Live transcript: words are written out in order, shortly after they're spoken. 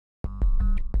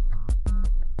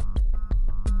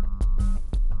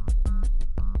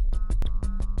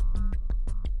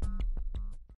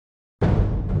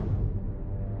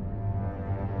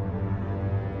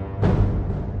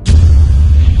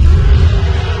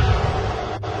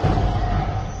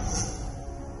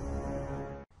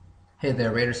Hey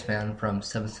there, Raiders fan from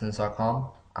 7cents.com.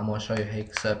 I'm going to show you how you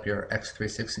can set up your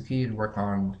x360Key to work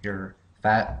on your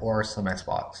fat or slim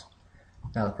Xbox.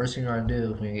 Now the first thing you're going to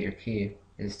do when you get your key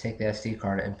is take the SD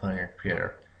card and input it in your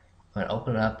computer. When you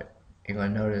open it up, you're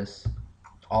going to notice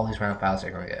all these random files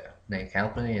you're going to get. Now you can't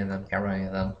open any of them, can't run any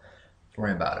of them, don't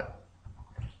worry about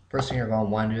it. First thing you're going to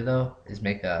want to do though is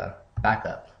make a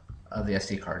backup of the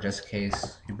SD card just in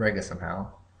case you break it somehow.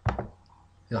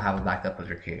 You'll have a backup of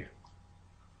your key.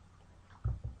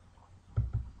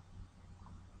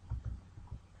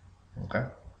 Okay,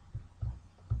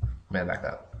 made it back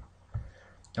up.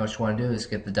 Now what you want to do is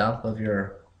get the dump of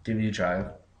your DVD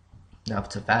drive. Now if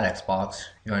it's a fat Xbox,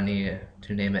 you're going to need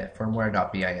to name it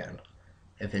firmware.bin.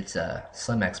 If it's a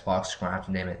slim Xbox, you're going to have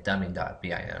to name it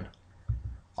dummy.bin.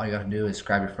 All you have to do is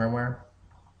grab your firmware,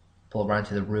 pull it right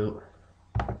into the root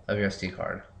of your SD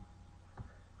card.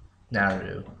 Now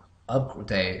to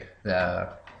update the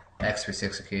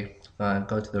x360Key,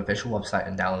 go to the official website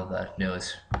and download the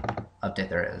newest update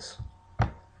there is.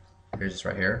 Here's this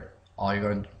right here. All you're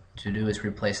going to do is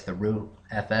replace the root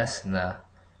FS in the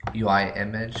UI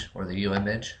image or the U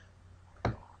image.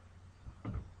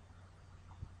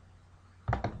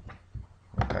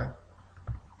 Okay.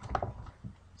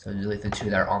 So delete the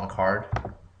two that are on the card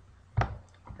and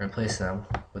replace them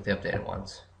with the updated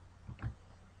ones.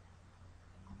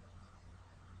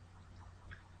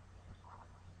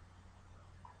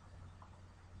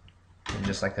 And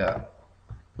just like that,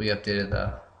 we updated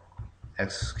the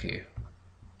X key.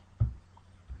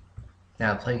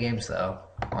 Now to play games though,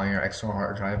 on your external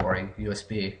hard drive or a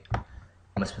USB,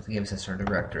 you must put the games in a certain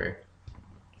directory.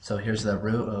 So here's the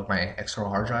root of my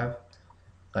external hard drive.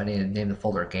 I need to name the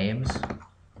folder games,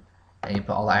 and you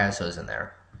put all the ISOs in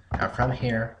there. Now from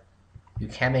here, you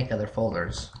can make other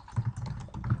folders,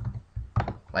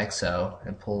 like so,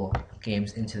 and pull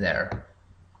games into there.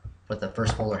 But the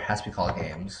first folder has to be called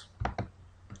games.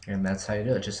 And that's how you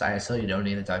do it, just ISO, you don't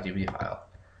need a .db file.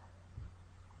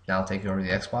 Now I'll take you over to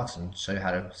the Xbox and show you how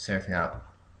to set everything out.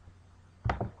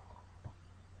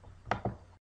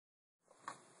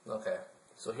 Okay,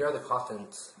 so here are the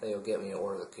contents that you'll get when you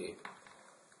order the key.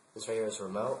 This right here is a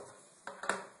remote,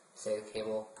 SATA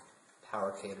cable,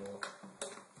 power cable,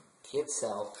 key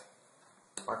itself,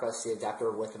 micro SD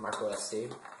adapter with the micro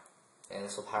SD, and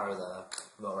this will power the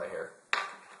remote right here.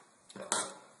 Okay.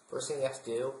 First thing you have to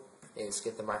do is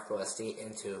get the micro SD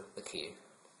into the key.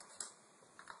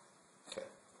 Okay,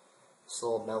 this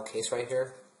little metal case right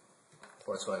here,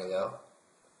 where it's going to go.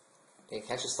 And you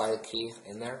can't just slide the key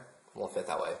in there, it won't fit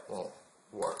that way, it won't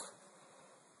work.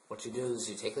 What you do is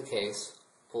you take the case,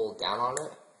 pull down on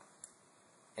it,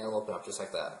 and it'll open up just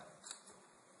like that.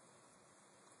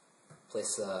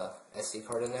 Place the SD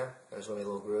card in there, there's going to be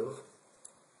a little groove,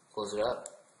 close it up,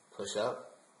 push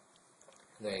up,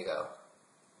 and there you go.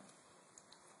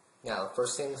 Now, the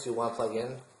first things you want to plug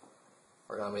in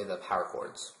are going to be the power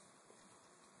cords.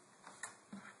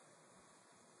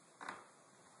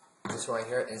 This one right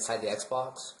here, inside the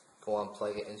Xbox, go on and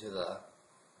plug it into the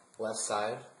left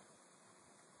side,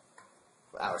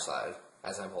 or outer side,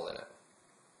 as I'm holding it.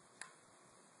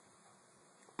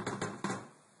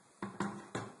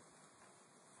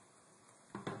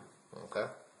 Okay.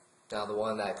 Now the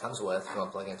one that it comes with, go on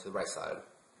and plug it into the right side.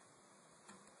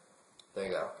 There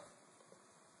you go.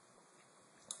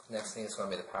 Next thing is going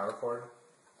to be the power cord,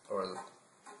 or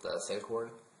the SATA cord.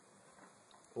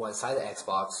 The one inside the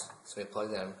Xbox is going to be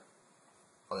plugged in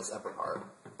on this upper part.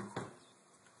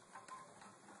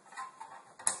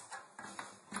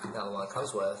 Now the one it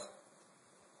comes with,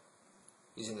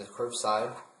 using the curved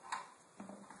side,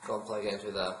 go and plug it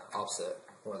into the opposite,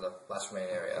 or the last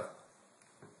remaining area.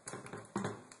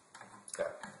 Okay.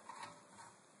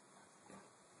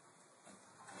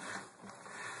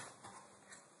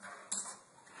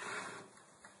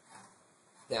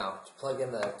 Now, to plug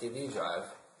in the DVD drive,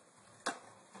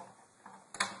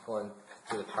 go and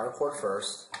do the power cord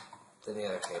first, then the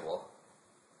other cable.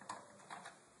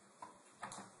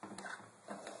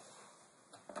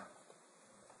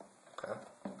 Okay.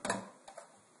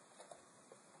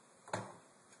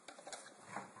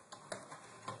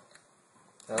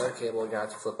 The other cable you're going to have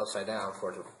to flip upside down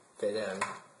for it to fit in.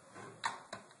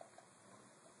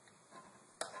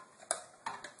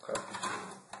 Okay.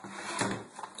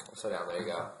 Upside down, there you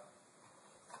go.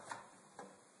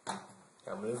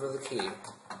 Now maneuver the key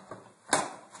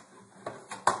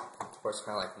where it's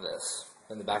kind of like this,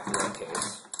 in the back of the end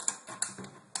case.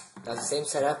 Now the same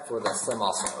setup for the slim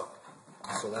also,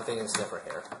 so nothing is different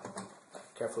here.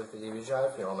 Careful with the DVD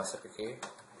drive, you don't mess up your key.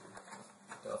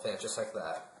 It'll fit just like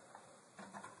that.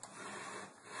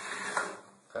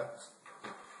 Okay.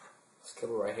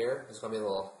 cable right here. There's going to be a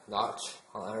little notch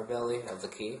on the underbelly of the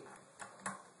key.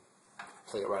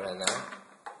 Plug it right in there.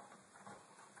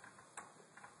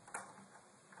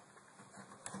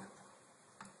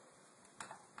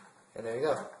 And there you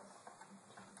go.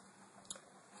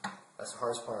 That's the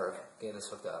hardest part, getting this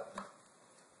hooked up.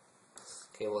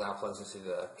 Cable now plugs into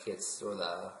the kits or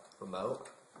the remote.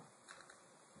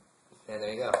 And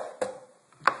there you go.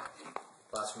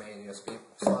 Last remaining USB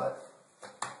slot.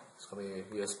 It's going to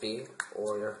be your USB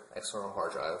or your external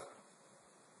hard drive.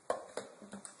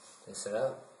 They set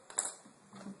up.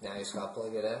 Now you just got to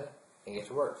plug it in and get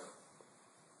to work.